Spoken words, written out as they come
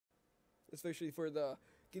especially for the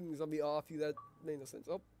getting zombie off you. That made no sense.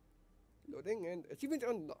 Oh, loading and achievement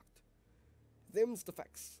unlocked. Them's the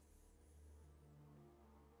facts.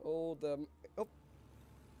 Oh, the oh.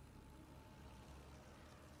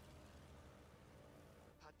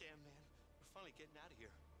 Hot damn, man. We're finally getting out of here.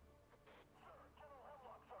 Sir, General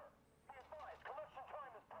Hemlock, sir. Be advised, collection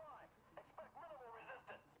time is prime. Expect minimal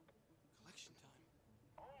resistance. Collection time.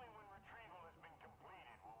 Only when retrieval has been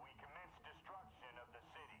completed will we commence destruction of the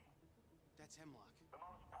city. That's Hemlock. The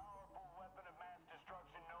most powerful weapon of mass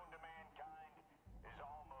destruction known to mankind is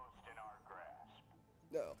almost in our grasp.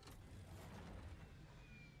 No.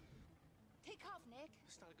 Take off, Nick.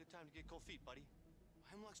 It's not a good time to get cold feet, buddy.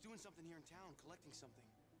 Hemlock's doing something here in town, collecting something.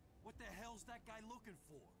 What the hell's that guy looking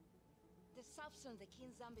for? The substance the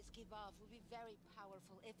king zombies give off will be very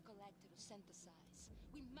powerful if collected or synthesized.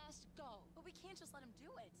 We must go. But we can't just let him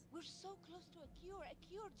do it. We're so close to a cure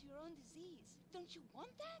to your own disease. Don't you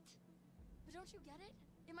want that? But don't you get it?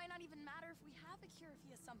 It might not even matter if we have a cure if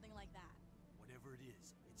he has something like that. Whatever it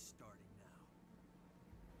is, it's starting now.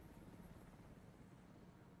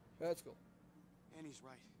 That's cool. Annie's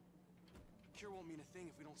right. Cure won't mean a thing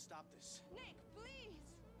if we don't stop this. Nick, please!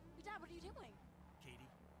 But Dad, what are you doing?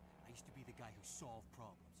 Katie, I used to be the guy who solved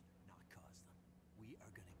problems, not caused them. We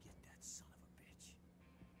are gonna get that son of a bitch.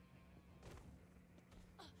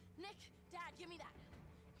 Nick, Dad, give me that.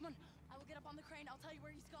 Come on, I will get up on the crane. I'll tell you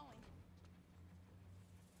where he's going.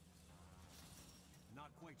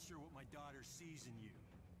 Not quite sure what my daughter sees in you.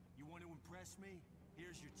 You want to impress me?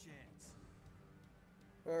 Here's your chance.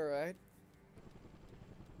 Alright.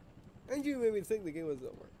 And you made me think the game was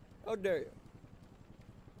over. How dare you?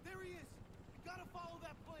 There he is! You gotta follow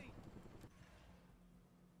that plane!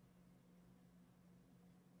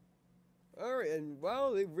 Alright, and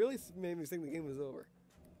wow, they really made me think the game was over.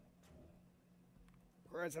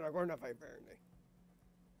 We're going to fight, apparently.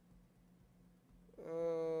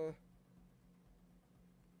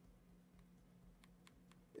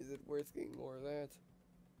 Is it worth getting more of that?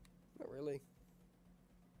 Not really.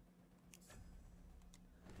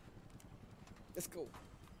 Let's go.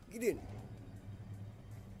 Get in.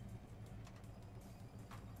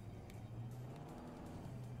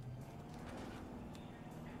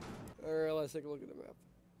 Alright, let's take a look at the map.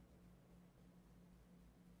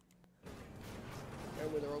 I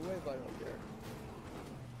went the wrong way, but I don't care.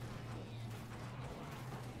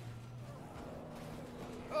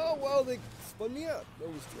 Oh, wow, they spun me out.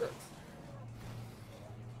 Those jerks.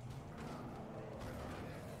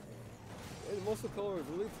 And most of the color is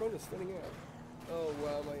really prone to spinning out. Oh,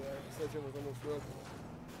 wow, my sledgehammer was almost broken.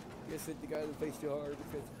 Guess hit the guy in the face too hard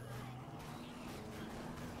because.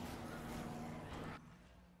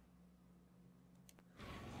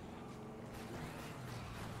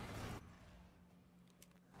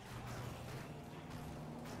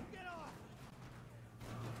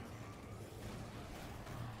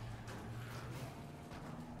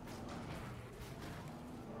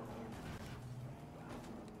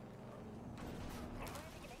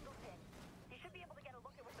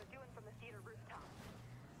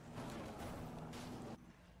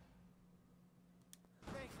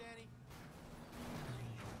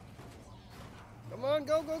 Come on,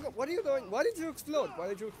 go, go, go. What are you doing? Why did you explode? Why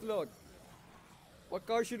did you explode? What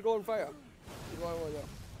car should go on fire? You want to know.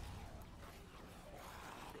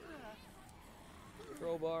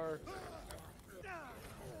 Crowbar.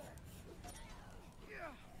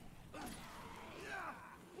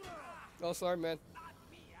 Oh, sorry, man.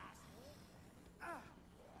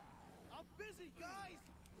 I'm busy, guys!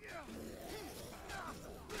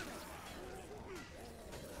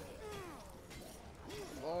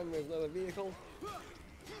 Come on, there's another vehicle.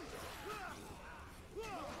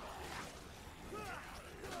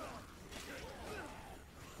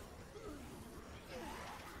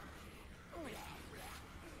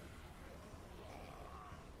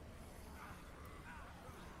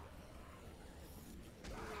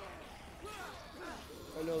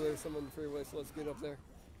 I know there's someone on the freeway, so let's get up there.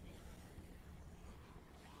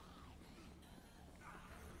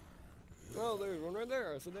 Oh, there's one right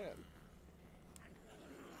there, a sedan.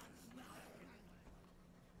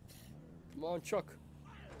 Come on, Chuck.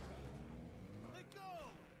 Let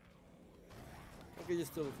go! Okay,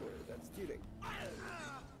 just steal the floor. That's cheating.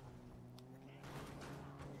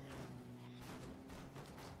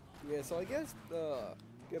 Yeah, so I guess the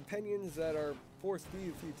companions that are force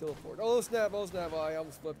feed if you teleport. Oh snap, oh snap, I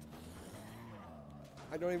almost flipped.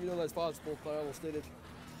 I don't even know that's possible, but I almost did it.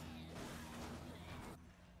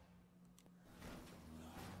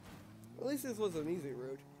 At least this was an easy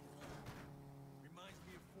route. Reminds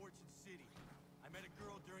me of Fortune City. I met a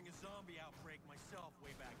girl during a zombie outbreak myself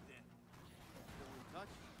way back then. Still in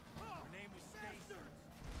touch? Her name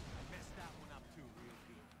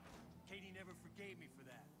forgave me for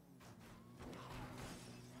that.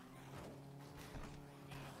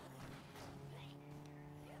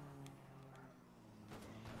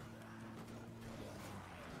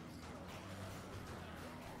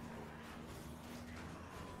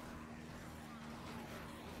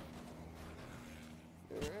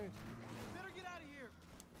 Alright. Better get out of here.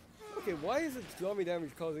 Okay, why is it zombie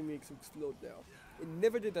damage causing me to explode now? It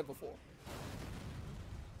never did that before.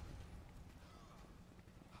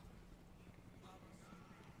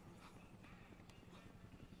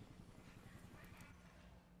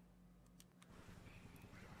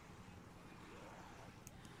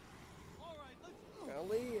 All right, let's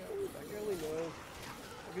Ellie, no.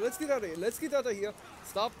 Okay, let's get out of here. Let's get out of here.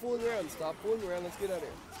 Stop fooling around. Stop fooling around. Let's get out of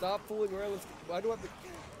here. Stop fooling around. Why do I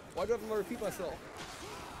have to repeat myself?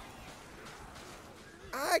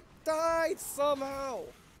 I died somehow.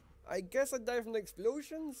 I guess I died from the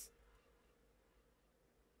explosions.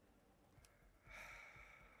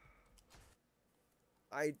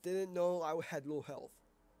 I didn't know I had low health,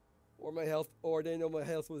 or I didn't know my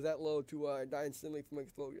health was that low to die instantly from an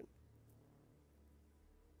explosion.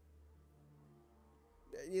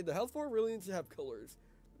 Yeah, the health bar really needs to have colors.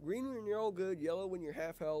 Green when you're all good, yellow when you're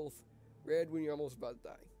half health, red when you're almost about to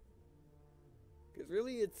die. Because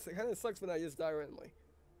really, it kind of sucks when I just die randomly.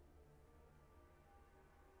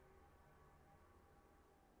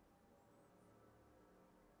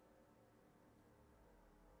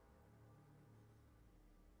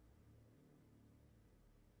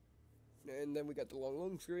 And then we got the long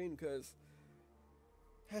loading screen because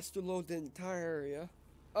it has to load the entire area.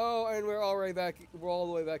 Oh, and we're all the way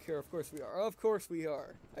back here. Of course we are. Of course we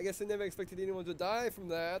are. I guess I never expected anyone to die from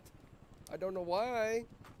that. I don't know why.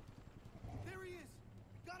 There he is.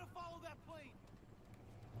 Gotta follow that plane.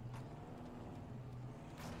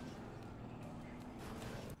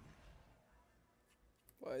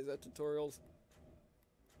 Why is that tutorials?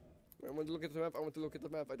 I want to look at the map. I want to look at the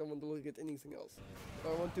map. I don't want to look at anything else.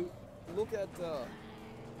 I want to look at,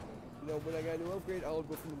 you know, when I got a new upgrade, I'll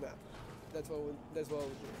go from the map. That's what I would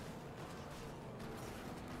do.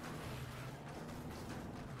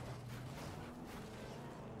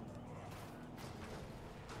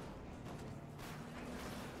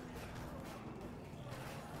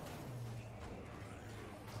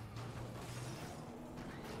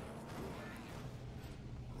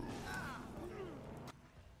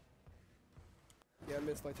 Yeah, I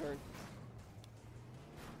missed my turn.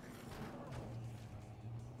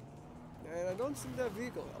 And I don't see that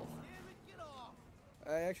vehicle health.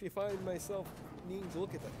 I actually find myself needing to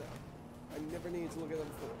look at that now. I never needed to look at them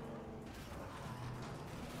before.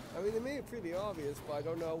 I mean, they made it pretty obvious, but I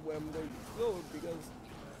don't know when I'm going to explode because,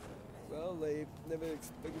 well, they never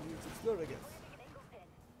expected you to explode, I guess.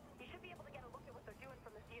 You should be able to get a look at what they're doing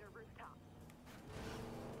from the theater rooftop.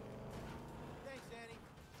 Thanks, Annie.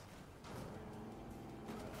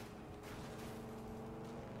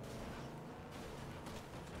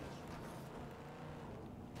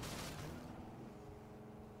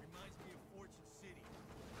 Reminds me of Fortune City.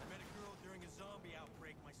 I met a girl during a zombie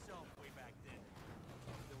outbreak myself way back then.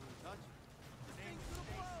 Still in touch? Her name was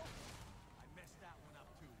Stacy. I messed that one up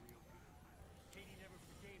too, real good. Katie never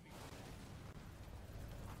forgave me for that.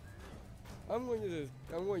 I'm going to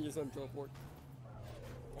just teleport.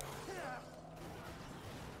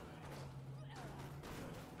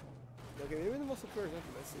 Okay, maybe the muscle car is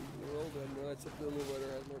nothing I see in the world, and that's a little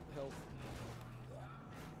better, has more health.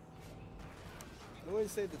 I'm going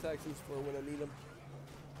to save the taxis for when I need them.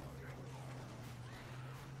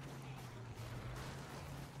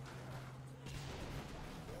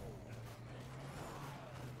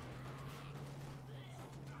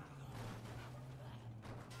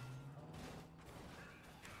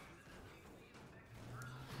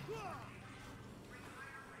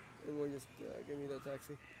 And we'll just give me that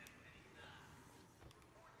taxi.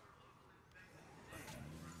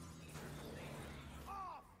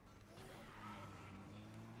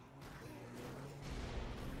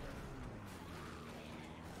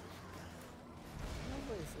 How am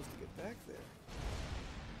I supposed to get back there?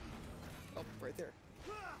 Oh, right there.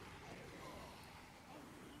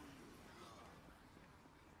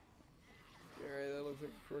 Alright, that looks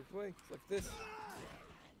like the correct way. It's like this.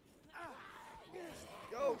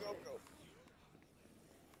 Go, go, go.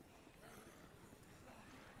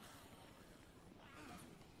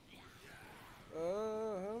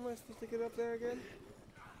 How am I supposed to get up there again?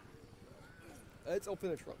 Let's open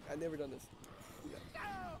the trunk. I've never done this. Yeah.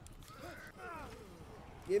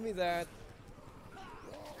 Give me that.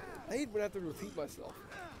 I hate when I have to repeat myself.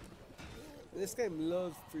 And this game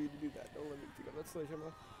loves for you to do that. Don't let me pick up that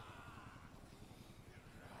sledgehammer.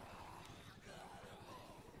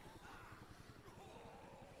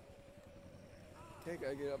 Okay,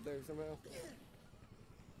 gotta get up there somehow.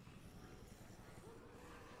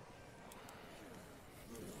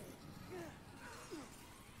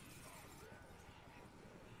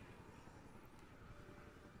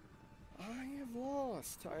 I am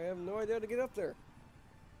lost. I have no idea how to get up there.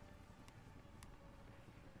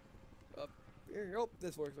 Up here. Oh,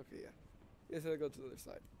 this works. Okay, yeah. Yes, I go to the other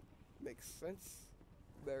side. Makes sense.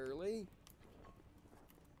 Barely.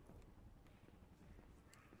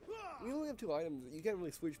 You only have 2 items. You can't really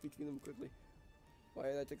switch between them quickly.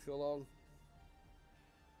 Why that takes so long?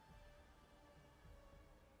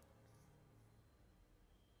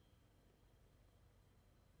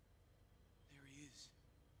 There he is.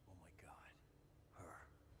 Oh my God. Her.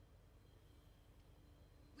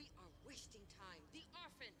 We are wasting time. The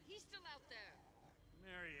orphan, he's still out there.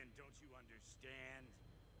 Marion, don't you understand?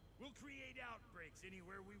 We'll create outbreaks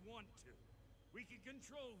anywhere we want to. We can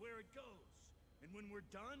control where it goes. And when we're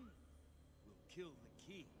done, we'll kill the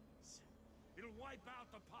keys. It'll wipe out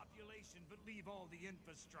the population, but leave all the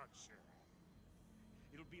infrastructure.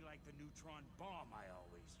 It'll be like the neutron bomb I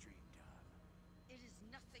always dreamed of. It is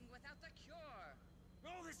nothing without the cure.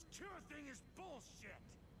 All this cure thing is bullshit!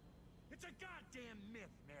 It's a goddamn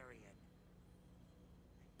myth, Marion.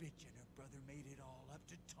 Bitch and her brother made it all up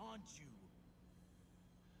to taunt you.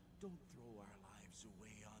 Don't throw our lives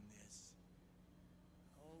away on this.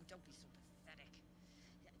 Oh, don't be so pathetic.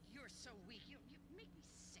 You're so weak. You make me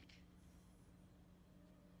sick.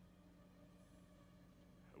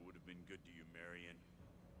 I would have been good to you, Marion.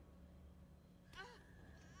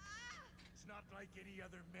 It's not like any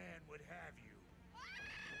other man would have you.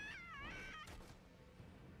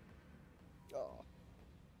 Oh.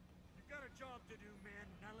 You got a job to do, man.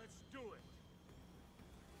 Now let's do it.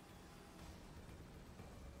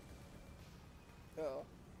 Oh.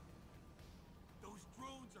 Those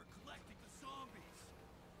drones are collecting the zombies.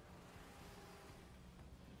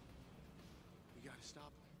 We gotta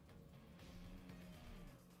stop them.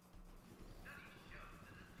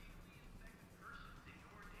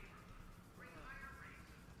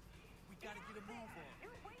 We gotta get a move on.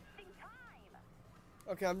 You're wasting time.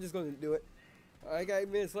 Okay, I'm just going to do it. I got 8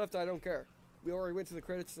 minutes left. I don't care. We already went to the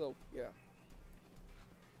credits, so yeah.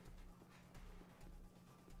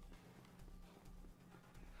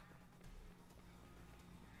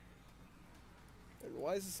 And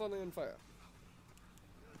why is the sun on fire?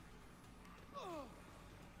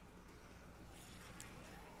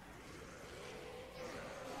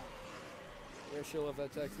 Yeah, she left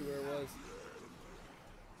that taxi where it was.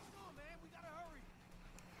 Come on, man. We gotta hurry.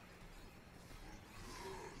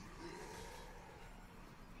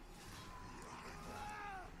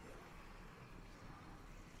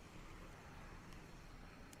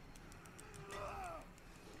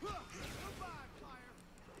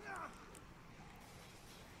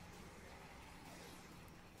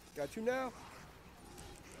 Got you now.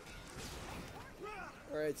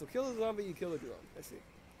 Alright, so kill the zombie, you kill the drone. I see.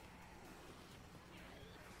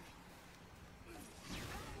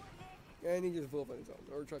 And he just blew up on his own.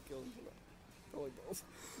 Or try to kill him. Probably both.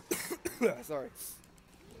 Sorry.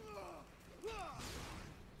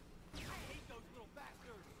 I hate those little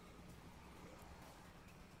bastards.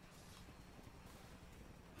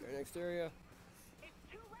 Okay, next area. It's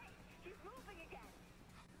too late. She's moving again.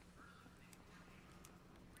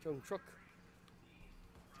 Junk truck.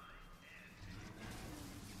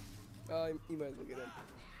 You might as well get in.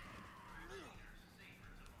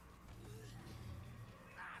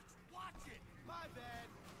 Watch it. My bad.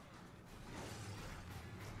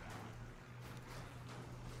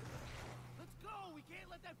 Let's go. We can't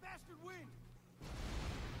let that bastard win.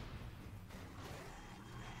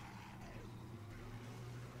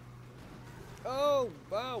 Oh,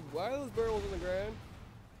 wow. Why are those barrels on the ground?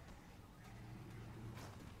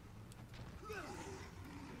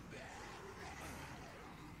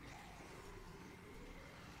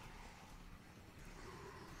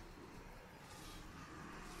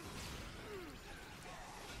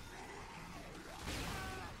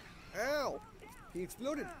 Ow! He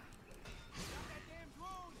exploded.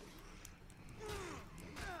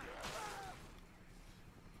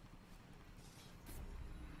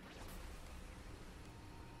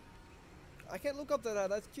 I can't look up that high.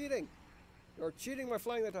 That's cheating. You're cheating by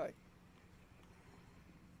flying that high.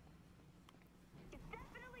 It's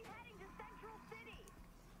definitely heading to Central City.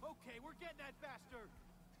 Okay, we're getting that bastard.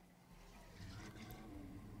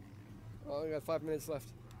 Oh, we got 5 minutes left.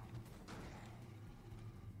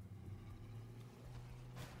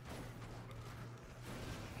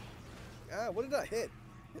 Ah, what did I hit?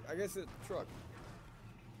 I guess it's a truck.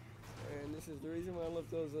 And this is the reason why I left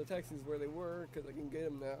those taxis where they were, because I can get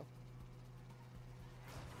them now.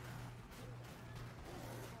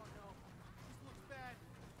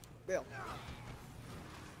 Fail.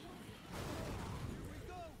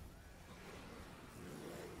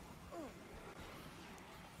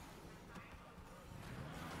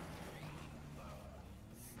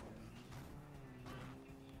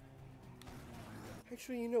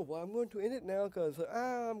 Actually, you know what? I'm going to end it now because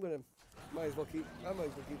I might as well keep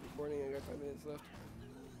recording. I got 5 minutes left.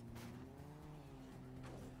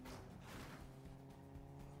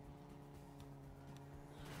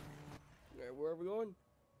 Alright, where are we going?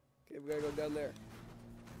 Okay, we gotta go down there.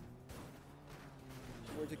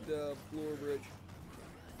 We're gonna take the lower bridge.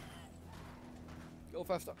 Go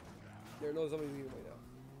faster. There are no zombies leaving right now.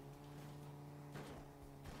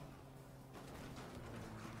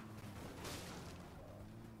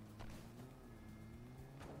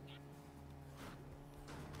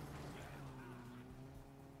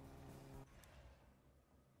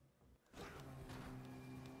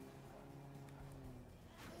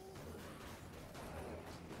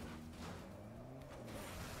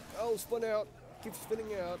 Oh, spun out. Keeps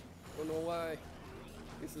spinning out. Don't know why.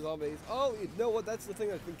 This is zombies. Oh, you know what? That's the thing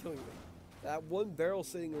that's been killing me. That one barrel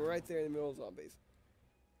sitting right there in the middle of zombies.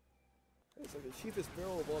 It's like the cheapest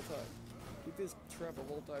barrel of all time. Cheapest trap of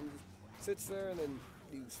all time. Just sits there and then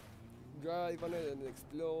you drive on it and it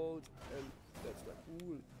explodes. And that's like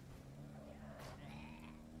cool.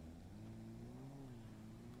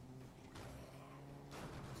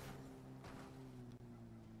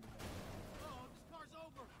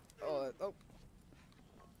 Oh.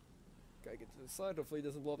 Gotta get to the side. Hopefully he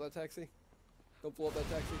doesn't blow up that taxi. Don't blow up that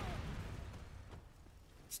taxi.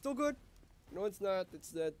 Still good. No, it's not.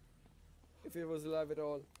 It's dead. If it was alive at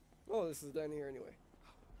all. Oh, this is down here anyway.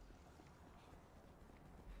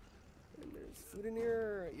 And there's food in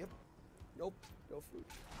here. Yep. Nope. No food.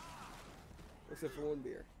 Except for one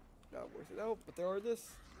beer. Not worth it out, but there are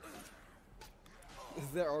this.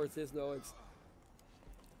 There are this. No, it's...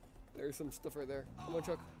 There's some stuff right there. Come on,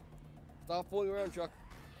 Chuck. Stop fooling around, Chuck.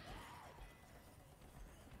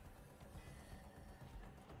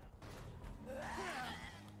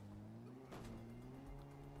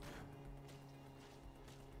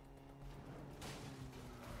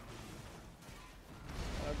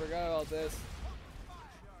 I forgot about this.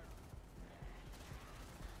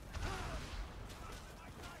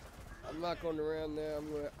 I'm not going around there. I'm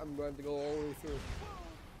going to have to go all the way through.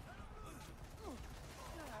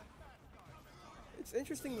 It's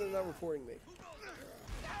interesting they're not reporting me.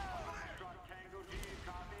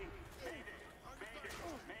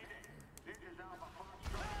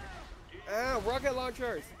 Ah, rocket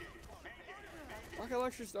launchers! Rocket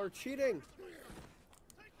launchers are cheating!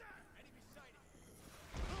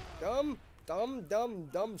 Dumb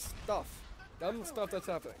stuff. Dumb stuff that's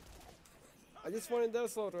happening. I just wanted that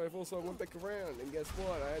assault rifle, so I went back around, and guess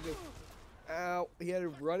what? I had to... Ow, he had to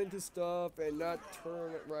run into stuff and not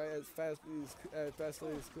turn it right as fast as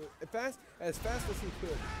he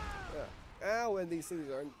could. Yeah. Ow, and these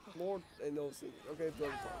things are more and those things. Okay, that's good.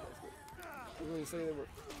 I was going to say they were,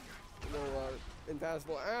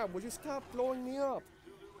 impassable. Ow, would you stop blowing me up?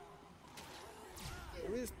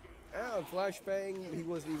 Ow, flashbang. He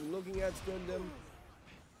wasn't even looking at Gundam.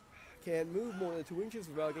 Can't move more than 2 inches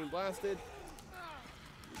without getting blasted.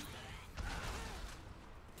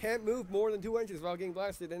 Can't move more than 2 inches without getting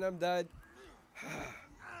blasted, and I'm dead.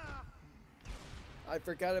 I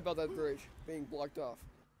forgot about that bridge being blocked off.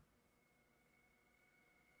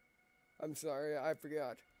 I'm sorry, I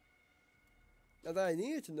forgot. Not that I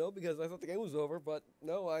needed to know because I thought the game was over, but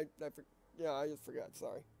no, I just forgot.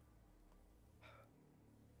 Sorry.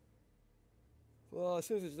 Well, as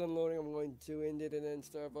soon as it's done loading, I'm going to end it and then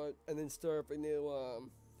start up a new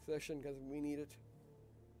session because we need it.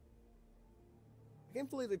 I can't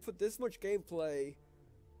believe they put this much gameplay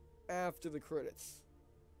after the credits.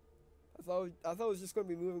 I thought it was just going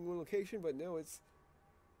to be moving one location, but no, it's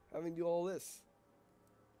having to do all this.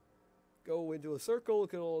 Go into a circle,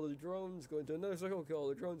 kill all the drones. Go into another circle, kill all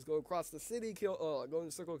the drones. Go across the city, go in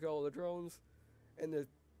a circle, kill all the drones. And there's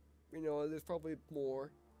probably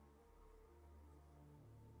more.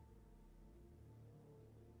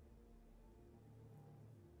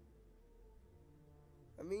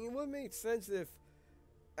 I mean, it would make sense if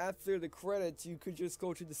after the credits you could just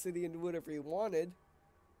go to the city and do whatever you wanted.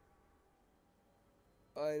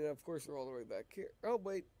 And of course we're all the way back here. Oh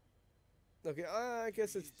wait. Okay, I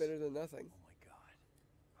guess it's better than nothing. Oh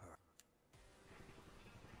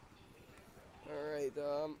my god. Alright,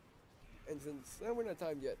 and since we're not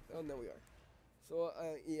timed yet. Oh no we are. So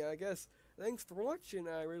yeah, I guess thanks for watching.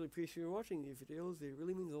 I really appreciate you watching these videos. It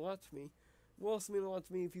really means a lot to me. It will also mean a lot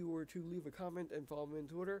to me if you were to leave a comment and follow me on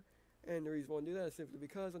Twitter. And the reason why I do that is simply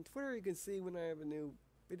because on Twitter you can see when I have a new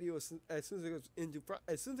video as soon as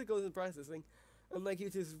it goes into processing. Unlike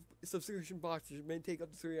YouTube's subscription boxes may take up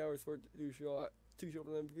to 3 hours for it to show up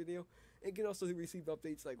on a video. It can also receive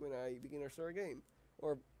updates like when I begin or start a game,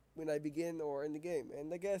 or when I begin or end the game.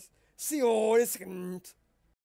 And I guess see you in a second.